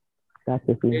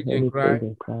Agent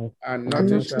Christ, and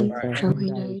nothing shall by shall any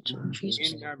hinder it in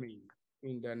Jesus. hinder me.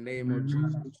 In the name of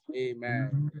Jesus.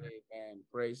 Amen. Amen.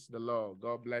 Praise the Lord.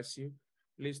 God bless you.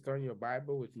 Please turn your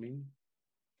Bible with me.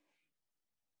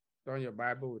 Turn your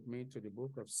Bible with me to the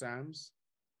book of Psalms.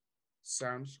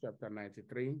 Psalms chapter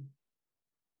 93.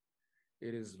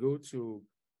 It is good to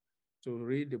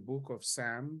read the book of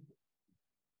Psalm.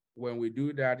 When we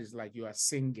do that, it's like you are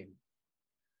singing.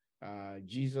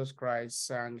 Jesus Christ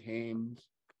sang hymns,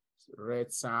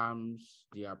 read Psalms,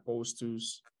 the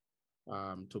apostles,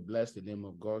 to bless the name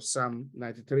of God. Psalm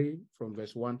 93 from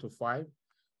verse 1 to 5.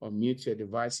 Unmute your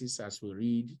devices as we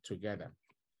read together.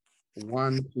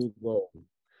 1, 2, go.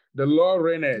 The Lord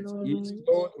reigneth, he is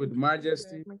clothed with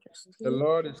majesty. The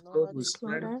Lord is clothed with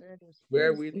strength,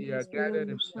 wherewith he has gathered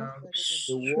himself.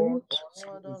 The world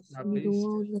also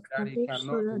established that he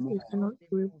cannot remove.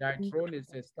 Thy throne is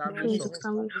established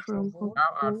of thou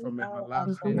art from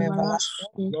everlasting.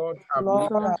 Lord have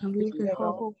lifted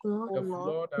up the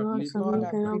Lord have lifted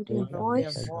up the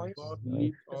voice.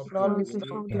 God lift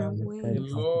up their way. The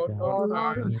Lord on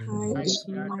high is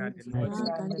mightier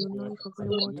than the noise of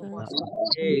many waters.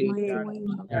 Than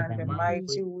the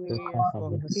mighty waves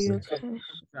of the sea.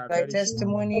 Thy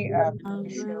testimony are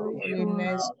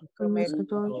holiness, praise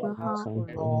your heart,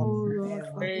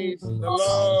 Praise the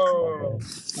Lord.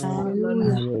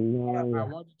 Hallelujah. I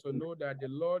want you to know that the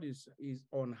Lord is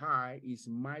on high, is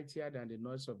mightier than the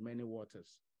noise of many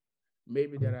waters.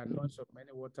 Maybe there are noise of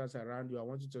many waters around you. I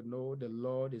want you to know the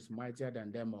Lord is mightier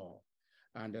than them all.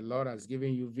 And the Lord has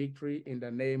given you victory in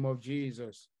the name of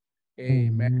Jesus.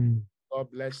 Amen. God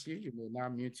bless you. You may now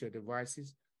mute your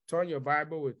devices. Turn your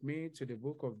Bible with me to the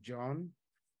book of John.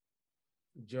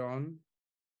 John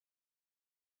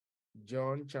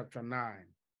chapter 9.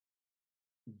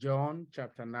 John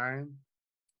chapter 9.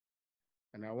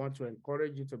 And I want to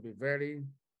encourage you to be very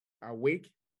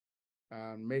awake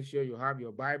and make sure you have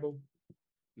your Bible.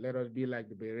 Let us be like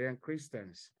the Berean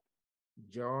Christians.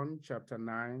 John chapter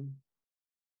 9.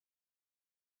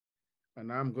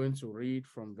 And I'm going to read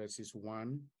from verses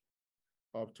 1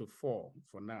 up to 4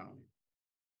 for now.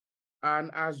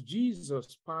 And as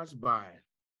Jesus passed by,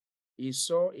 he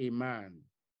saw a man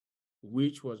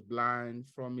which was blind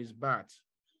from his birth.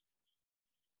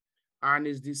 And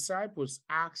his disciples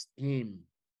asked him,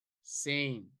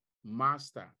 saying,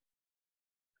 Master,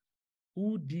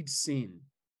 who did sin,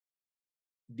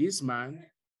 this man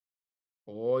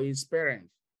or his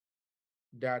parents,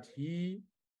 that he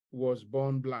was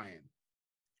born blind?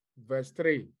 Verse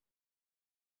 3.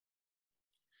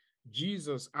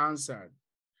 Jesus answered,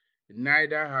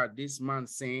 neither had this man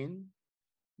sinned,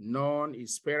 nor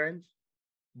his parents,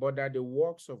 but that the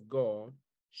works of God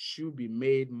should be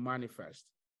made manifest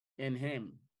in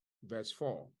him. Verse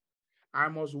 4. I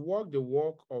must walk the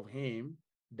work of him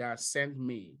that sent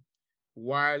me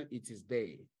while it is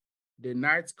day. The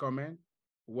night cometh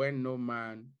when no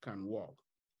man can walk.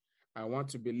 I want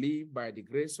to believe by the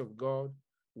grace of God,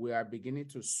 we are beginning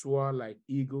to soar like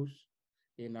eagles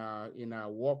in our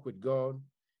walk with God,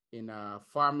 in our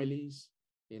families,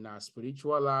 in our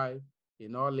spiritual life,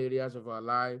 in all areas of our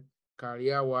life.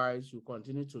 Career-wise, you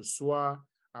continue to soar.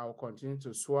 I will continue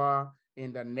to soar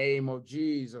in the name of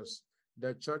Jesus.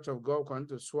 The church of God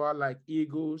continue to soar like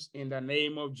eagles in the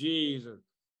name of Jesus.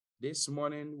 This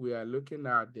morning, we are looking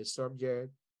at the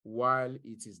subject, while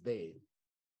it is day.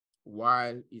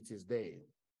 While it is day.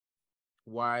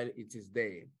 While it is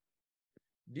day.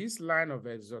 This line of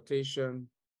exhortation,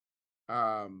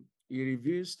 it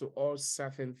reveals to us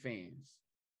certain things.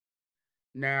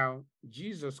 Now,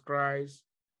 Jesus Christ,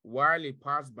 while he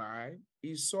passed by,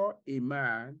 he saw a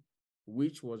man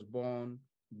which was born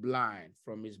blind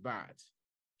from his birth.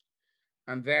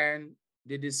 And then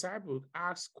the disciples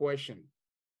asked question.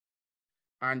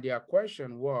 And their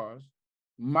question was,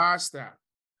 Master,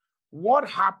 what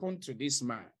happened to this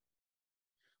man?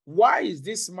 Why is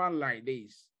this man like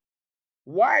this?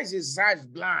 Why is his eyes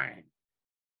blind?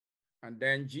 And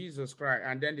then Jesus Christ,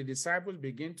 and then the disciples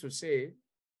begin to say,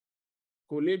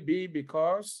 could it be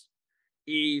because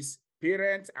his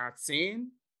parents had sinned?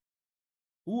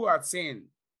 Who had sinned?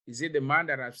 Is it the man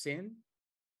that had sinned?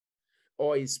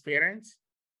 Or his parents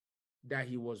that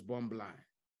he was born blind?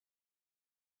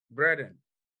 Brethren,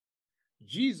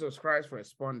 Jesus Christ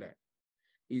responded.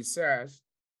 He says,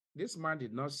 this man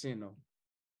did not sin. No.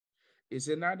 He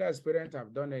said, neither his parents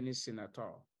have done any sin at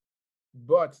all,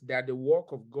 but that the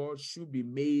work of God should be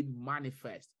made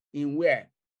manifest. In where?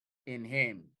 In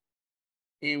him.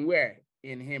 In where?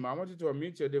 In him. I want you to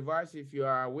unmute your device if you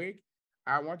are awake.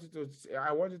 I want you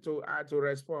to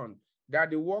respond. That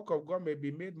the work of God may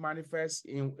be made manifest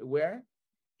in where?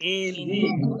 In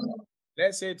him.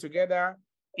 Let's say it together.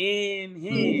 In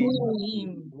him.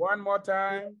 Him. One more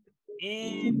time.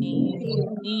 In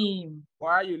Him.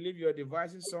 While you leave your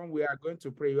devices on, we are going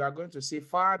to pray. You are going to say,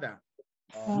 Father,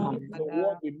 let your Father,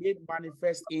 work be made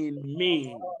manifest in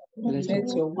me. let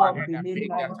your Go work ahead be and made make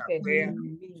that a manifest prayer.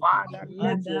 in me. Father,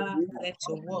 let your Father, work let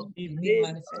your work be be made made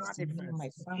manifest in me, my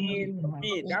manifest family, in in my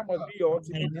me. home, That must be your my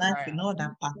ultimate life, desire. in all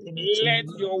that pertain to Let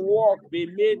me. your work be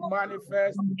made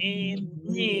manifest in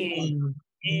me.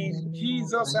 In the In name of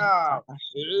Jesus' Jesus,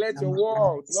 name, let your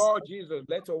work, Lord Jesus,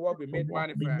 let your work be your made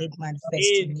work be manifest. made manifest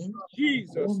in In me,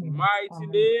 Jesus' home, in my mighty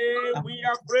family, name, that we will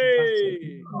are testify to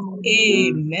praying. you.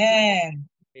 Amen.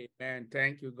 Amen.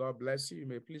 Thank you. God bless you. You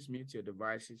may please mute your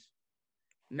devices.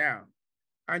 Now,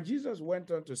 and Jesus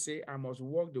went on to say, I must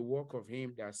walk the walk of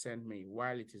him that sent me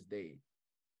while it is day.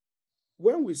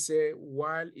 When we say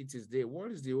while it is day, what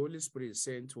is the Holy Spirit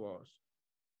saying to us?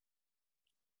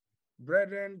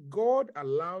 Brethren, God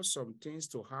allows some things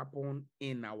to happen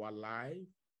in our life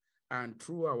and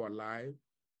through our life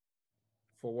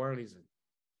for one reason,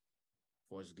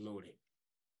 for his glory.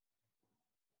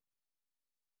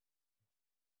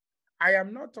 I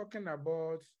am not talking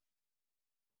about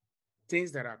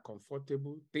things that are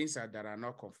comfortable, things that are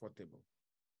not comfortable.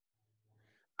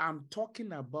 I'm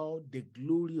talking about the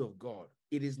glory of God.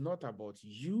 It is not about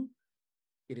you.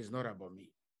 It is not about me.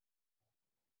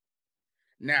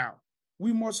 Now,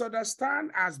 we must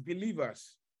understand as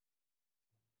believers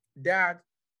that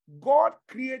God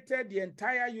created the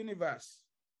entire universe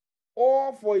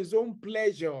all for his own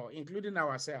pleasure, including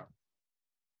ourselves.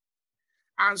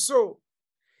 And so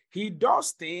he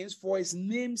does things for his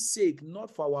name's sake,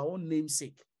 not for our own name's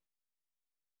sake.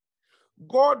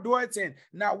 God does it.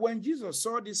 Now, when Jesus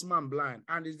saw this man blind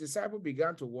and his disciples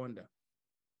began to wonder,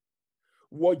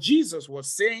 what Jesus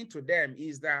was saying to them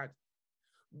is that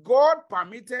God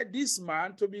permitted this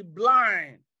man to be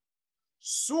blind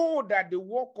so that the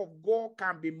work of God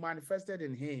can be manifested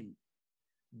in him.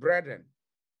 Brethren,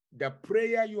 the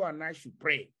prayer you and I should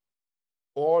pray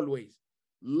always,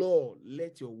 Lord,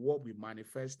 let your work be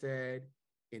manifested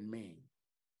in me.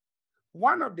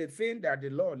 One of the things that the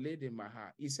Lord laid in my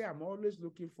heart, he said, I'm always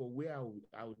looking for where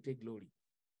I will take glory.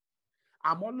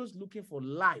 I'm always looking for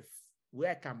life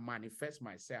where I can manifest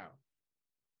myself,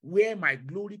 where my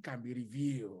glory can be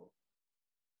revealed.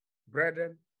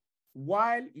 Brethren,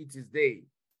 while it is day,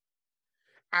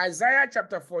 Isaiah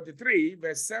chapter 43,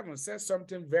 verse 7 says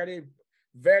something very,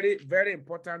 very, very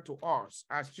important to us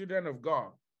as children of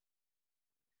God.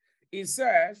 It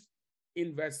says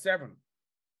in verse 7,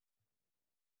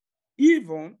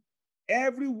 even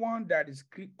everyone that is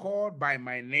called by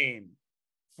my name,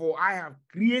 for I have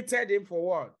created him for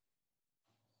what?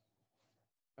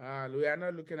 We are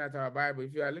not looking at our Bible.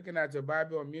 If you are looking at your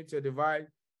Bible, unmute your device.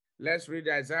 Let's read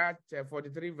Isaiah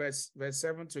 43, verse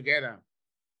 7 together.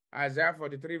 Isaiah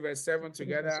 43, verse 7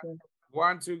 together.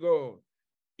 1, 2, go.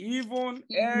 Even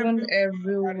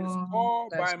everyone that is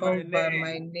called that's by my called by name,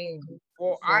 my name,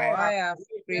 for for I have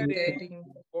created created him him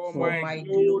for for my my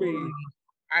glory. glory.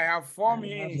 I have I formed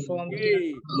have him. formed him.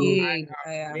 Yea, Yea, I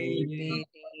I have have made made him.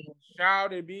 him.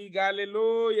 Shout a big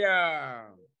hallelujah.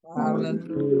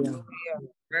 Hallelujah.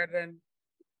 Brethren,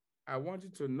 I want you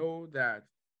to know that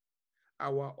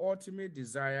our ultimate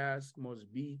desires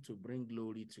must be to bring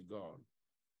glory to God.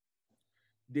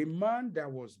 The man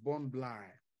that was born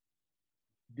blind,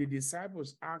 the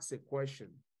disciples asked a question,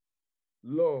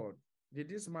 Lord, did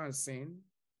this man sin?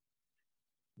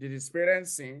 Did his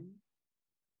parents sin?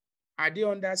 Are they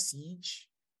under siege?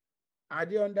 Are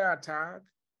they under attack?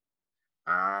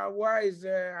 Are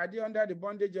they under the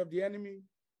bondage of the enemy?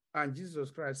 And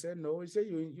Jesus Christ said, no. He said,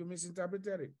 you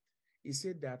misinterpreted it. He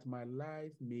said that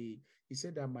he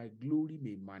said that my glory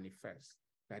may manifest,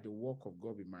 that the work of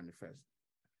God will manifest.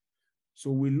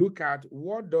 So we look at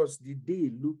what does the day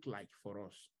look like for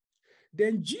us.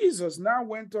 Then Jesus now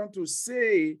went on to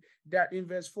say that in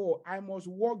verse 4, I must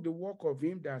walk the walk of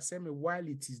him that sent me while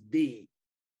it is day.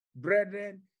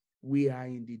 Brethren, we are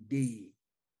in the day.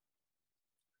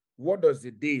 What does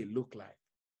the day look like?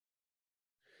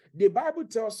 The Bible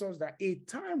tells us that a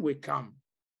time will come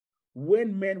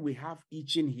when men will have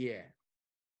itching here.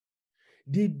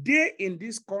 The day in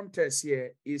this context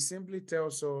here, it simply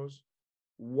tells us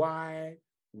why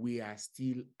we are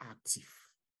still active,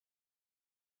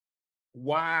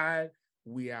 why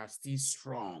we are still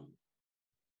strong,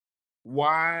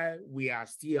 why we are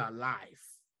still alive,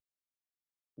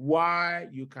 why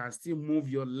you can still move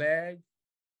your leg,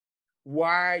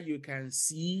 why you can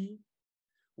see,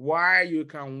 why you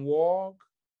can walk,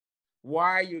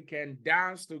 why you can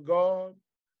dance to God,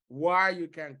 why you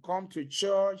can come to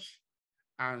church,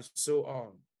 and so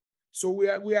on. So we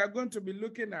are going to be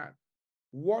looking at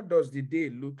What does the day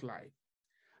look like?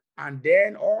 And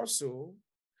then also,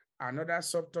 another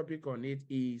subtopic on it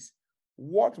is,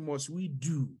 what must we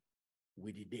do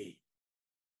with the day?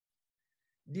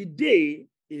 The day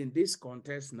in this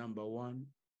context, number one,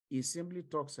 it simply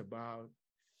talks about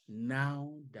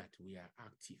now that we are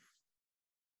active,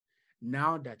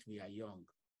 now that we are young.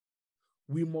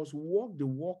 We must walk the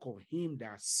walk of him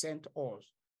that sent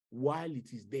us while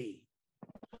it is day.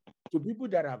 To people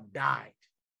that have died,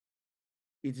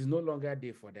 it is no longer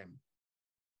day for them.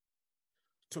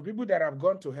 To people that have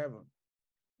gone to heaven,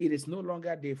 it is no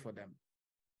longer day for them.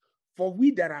 For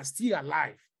we that are still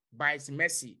alive by his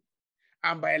mercy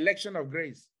and by election of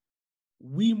grace,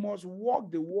 we must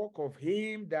walk the walk of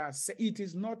him that it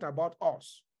is not about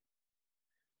us.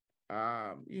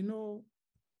 You know,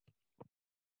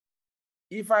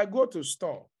 if I go to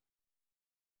store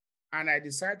and I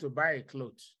decide to buy a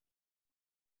clothes,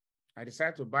 I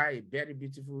decide to buy a very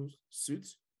beautiful suit,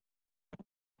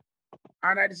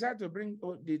 and I decide to bring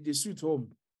the suit home,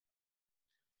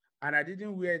 and I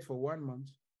didn't wear it for 1 month.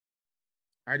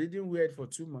 I didn't wear it for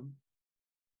 2 months.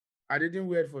 I didn't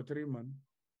wear it for 3 months.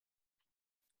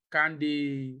 Can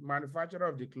the manufacturer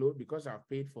of the clothes, because I've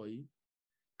paid for it,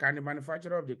 can the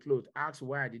manufacturer of the clothes ask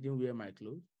why I didn't wear my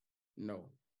clothes? No.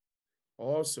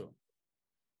 Also,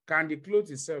 can the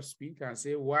clothes itself speak and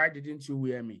say, why didn't you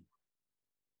wear me?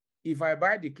 If I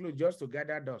buy the clothes just to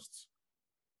gather dust,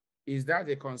 is that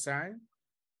a concern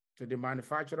to the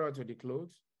manufacturer or to the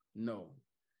clothes? No.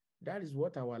 That is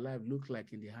what our life looks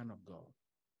like in the hand of God.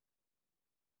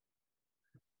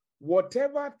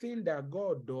 Whatever thing that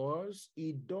God does,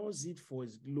 he does it for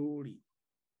his glory.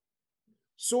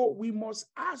 So we must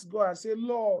ask God and say,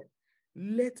 Lord,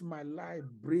 let my life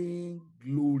bring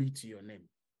glory to your name.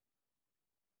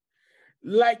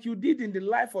 Like you did in the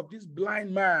life of this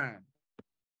blind man.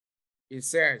 It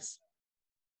says,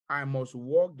 I must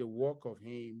walk the walk of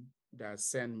him that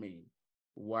sent me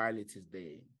while it is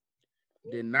day.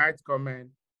 The night cometh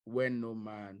when no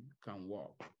man can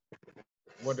walk.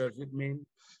 What does it mean?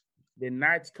 The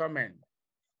night cometh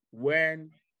when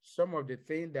some of the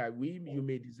things that you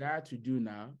may desire to do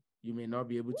now, you may not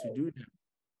be able to do them.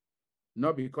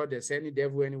 Not because there's any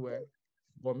devil anywhere,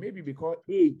 but maybe because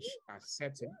age has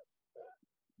set in.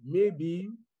 Maybe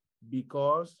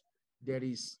because there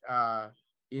is,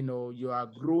 you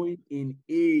are growing in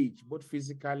age, both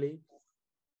physically.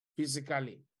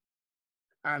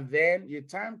 And then the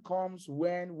time comes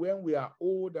when we are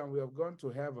old and we have gone to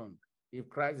heaven, if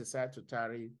Christ decides to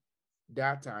tarry,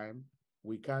 that time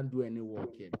we can't do any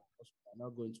work yet. We are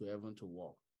not going to heaven to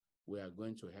walk. We are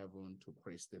going to heaven to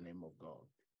praise the name of God.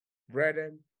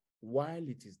 Brethren, while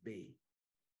it is day,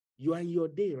 you are in your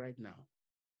day right now.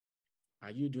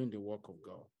 Are you doing the work of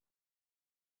God?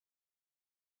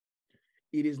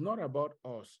 It is not about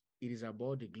us. It is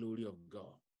about the glory of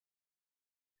God.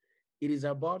 It is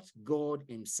about God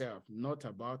himself, not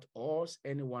about us,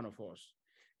 any one of us.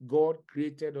 God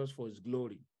created us for his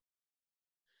glory.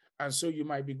 And so you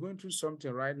might be going through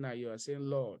something right now. You are saying,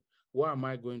 Lord, why am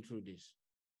I going through this?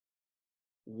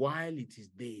 While it is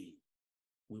day,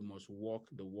 we must walk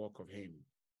the walk of him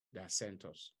that sent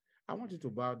us. I want you to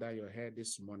bow down your head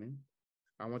this morning.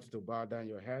 I want you to bow down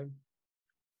your head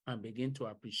and begin to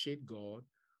appreciate God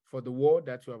for the word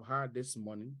that you have heard this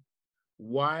morning.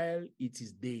 While it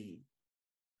is day,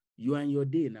 you are in your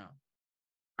day now.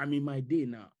 I'm in my day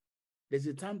now. There's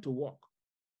a time to walk.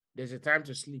 There's a time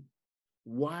to sleep.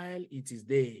 While it is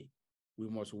day, we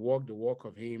must walk the walk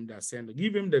of him that sent us.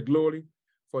 Give him the glory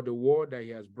for the word that he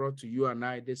has brought to you and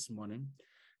I this morning.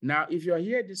 Now, if you are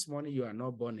here this morning, you are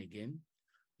not born again.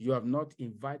 You have not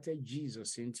invited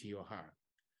Jesus into your heart.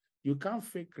 You can't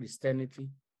fake Christianity.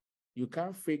 You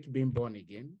can't fake being born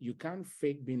again. You can't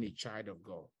fake being a child of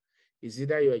God. It's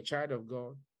either you're a child of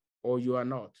God or you are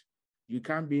not. You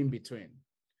can't be in between.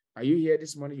 Are you here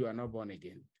this morning? You are not born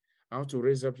again. I want to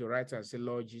raise up your right hand and say,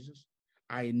 Lord Jesus,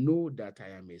 I know that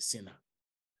I am a sinner.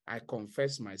 I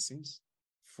confess my sins.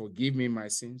 Forgive me my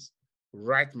sins.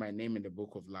 Write my name in the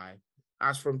book of life.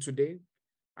 As from today,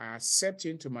 I accept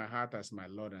you into my heart as my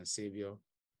Lord and Savior.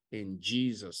 In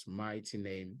Jesus' mighty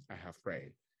name, I have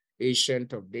prayed.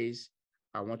 Ancient of days,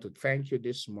 I want to thank you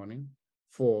this morning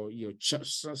for your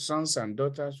sons and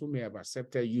daughters who may have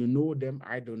accepted. You know them,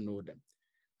 I don't know them.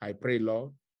 I pray,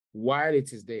 Lord, while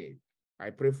it is day,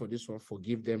 I pray for this one,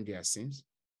 forgive them their sins.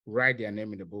 Write their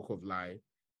name in the book of life.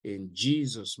 In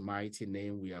Jesus' mighty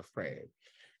name, we have prayed.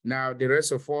 Now, the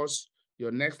rest of us,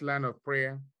 your next line of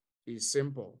prayer is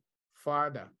simple.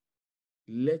 Father,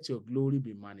 let your glory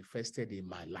be manifested in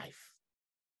my life.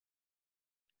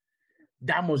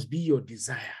 That must be your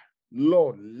desire.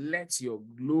 Lord, let your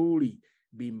glory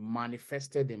be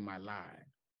manifested in my life.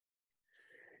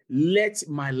 Let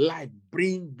my life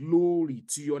bring glory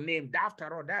to your name.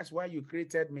 After all, that's why you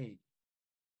created me.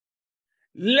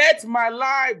 Let my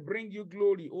life bring you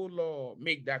glory, oh Lord.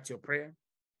 Make that your prayer.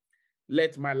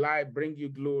 Let my life bring you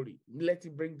glory. Let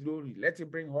it bring glory. Let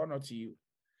it bring honor to you.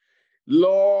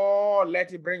 Lord,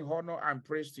 let it bring honor and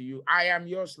praise to you. I am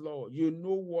yours, Lord. You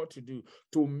know what to do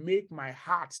to make my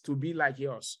heart to be like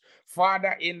yours.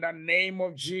 Father, in the name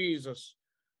of Jesus,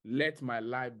 let my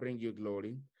life bring you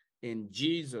glory. In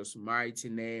Jesus' mighty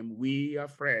name, we are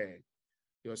praying.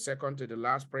 Your second to the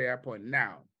last prayer point.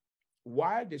 Now,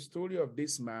 while the story of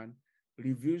this man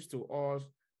reveals to us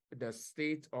the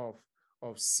state of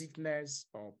sickness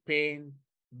or pain,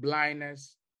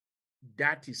 blindness,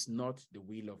 that is not the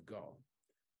will of God.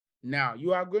 Now,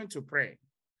 you are going to pray.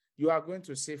 You are going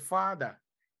to say, Father,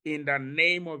 in the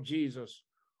name of Jesus,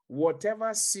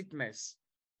 whatever sickness,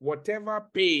 whatever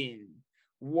pain,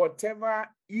 whatever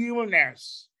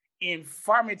illness,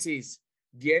 infirmities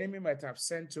the enemy might have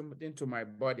sent into my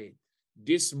body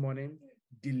this morning,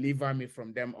 deliver me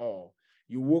from them all.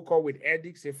 You woke up with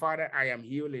headache, say, Father, I am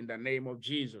healed in the name of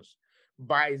Jesus.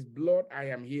 By his blood, I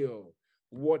am healed.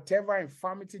 Whatever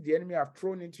infirmity the enemy have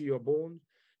thrown into your bones,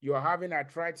 you are having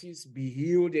arthritis, be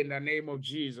healed in the name of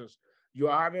Jesus. You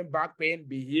are having back pain,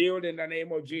 be healed in the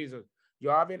name of Jesus.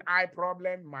 You are having eye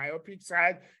problem, myopic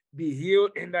side, be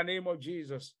healed in the name of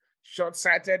Jesus.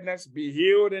 Short-sightedness, be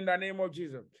healed in the name of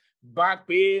Jesus. Back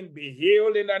pain, be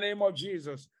healed in the name of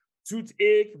Jesus.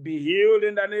 Toothache, be healed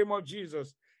in the name of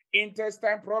Jesus.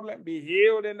 Intestine problem, be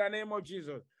healed in the name of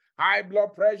Jesus. High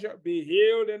blood pressure, be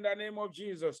healed in the name of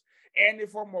Jesus. Any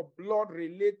form of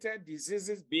blood-related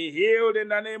diseases, be healed in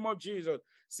the name of Jesus.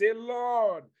 Say,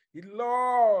 Lord,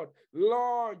 Lord,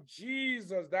 Lord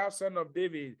Jesus, thou Son of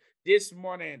David, this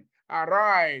morning,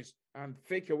 arise and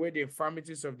take away the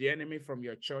infirmities of the enemy from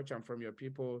your church and from your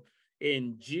people.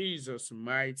 In Jesus'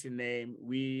 mighty name,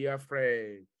 we are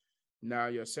praying. Now,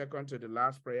 your second to the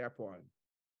last prayer point.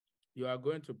 You are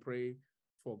going to pray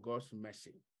for God's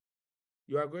mercy.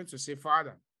 You are going to say,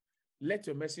 Father, let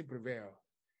your mercy prevail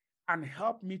and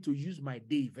help me to use my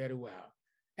day very well.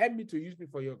 Help me to use me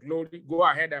for your glory. Go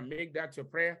ahead and make that your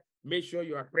prayer. Make sure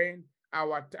you are praying.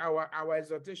 Our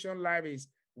exhortation life is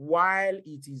while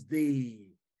it is day.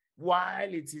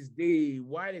 While it is day.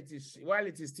 While it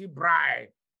is still bright.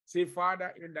 Say,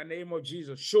 Father, in the name of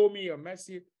Jesus, show me your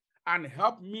mercy and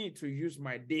help me to use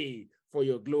my day for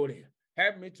your glory.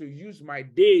 Help me to use my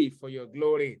day for your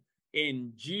glory.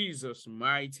 In Jesus'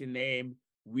 mighty name,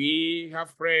 we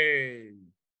have prayed.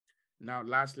 Now,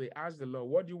 lastly, ask the Lord,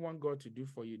 what do you want God to do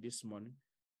for you this morning?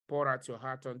 Pour out your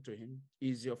heart unto him.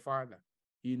 He's your Father.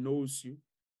 He knows you.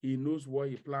 He knows what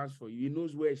he plans for you. He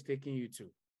knows where he's taking you to.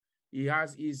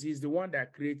 He's the one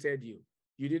that created you.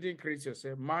 You didn't create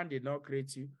yourself. Man did not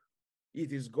create you.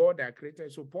 It is God that created you.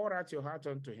 So pour out your heart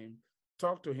unto him.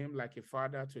 Talk to him like a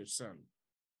father to a son.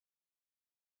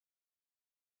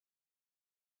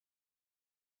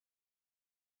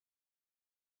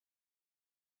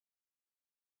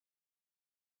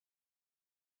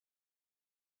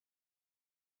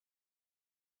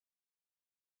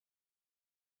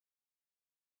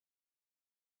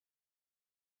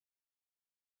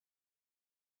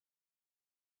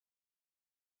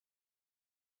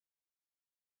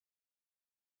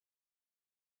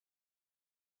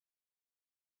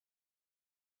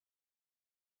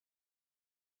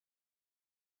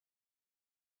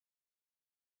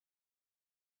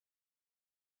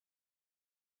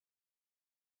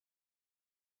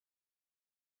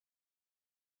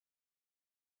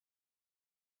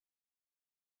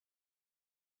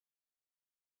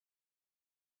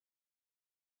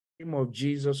 In the name of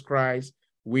Jesus Christ,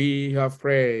 we have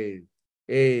prayed.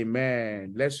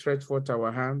 Amen. Let's stretch forth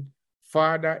our hand.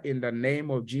 Father, in the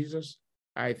name of Jesus,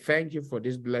 I thank you for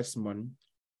this blessed morning.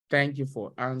 Thank you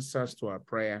for answers to our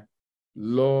prayer.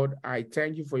 Lord, I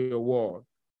thank you for your word.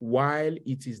 While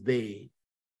it is day,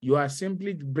 you are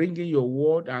simply bringing your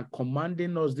word and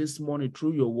commanding us this morning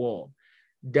through your word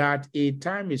that a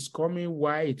time is coming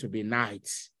while it will be night.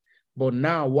 But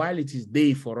now, while it is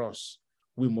day for us,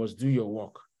 we must do your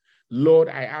work. Lord,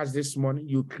 I ask this morning,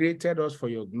 you created us for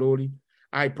your glory.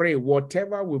 I pray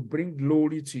whatever will bring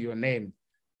glory to your name,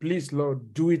 please,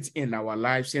 Lord, do it in our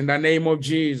lives in the name of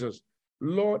Jesus.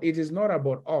 Lord, it is not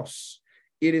about us.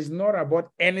 It is not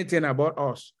about anything about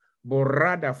us, but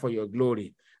rather for your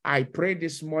glory. I pray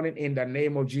this morning in the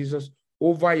name of Jesus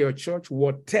over your church,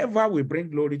 whatever will bring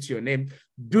glory to your name,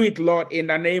 do it, Lord, in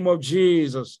the name of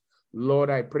Jesus. Lord,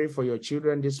 I pray for your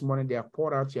children this morning. They have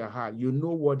poured out your heart. You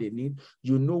know what they need.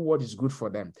 You know what is good for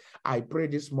them. I pray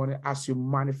this morning as you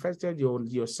manifested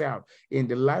yourself in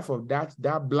the life of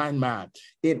that blind man,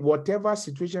 in whatever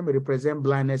situation may represent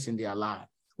blindness in their life,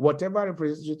 whatever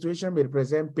situation may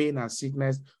represent pain and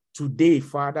sickness, today,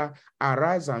 Father,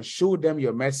 arise and show them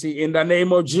your mercy in the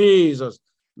name of Jesus.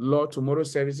 Lord,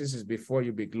 tomorrow's services is before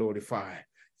you be glorified.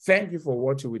 Thank you for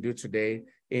what you will do today.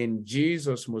 In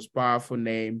Jesus' most powerful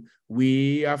name,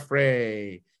 we are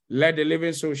free. Let the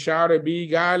living soul shout a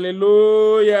big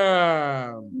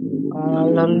hallelujah.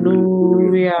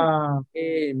 Hallelujah.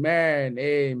 Amen,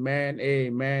 amen,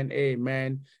 amen,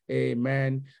 amen,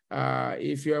 amen.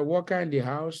 If you're a worker in the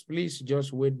house, please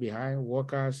just wait behind.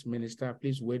 Workers, minister,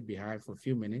 please wait behind for a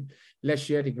few minutes. Let's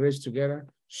share the grace together.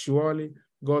 Surely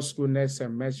God's goodness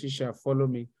and mercy shall follow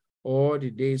me all the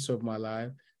days of my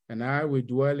life, and I will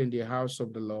dwell in the house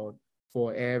of the Lord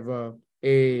forever.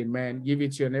 Amen. Give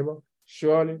it to your neighbor.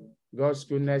 Surely God's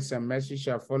goodness and mercy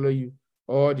shall follow you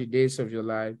all the days of your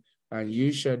life, and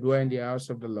you shall dwell in the house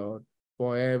of the Lord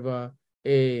forever.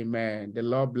 Amen. The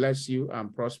Lord bless you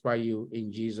and prosper you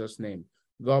in Jesus' name.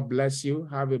 God bless you.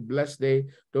 Have a blessed day.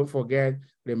 Don't forget,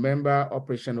 remember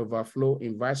Operation Overflow.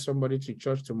 Invite somebody to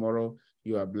church tomorrow.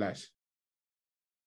 You are blessed.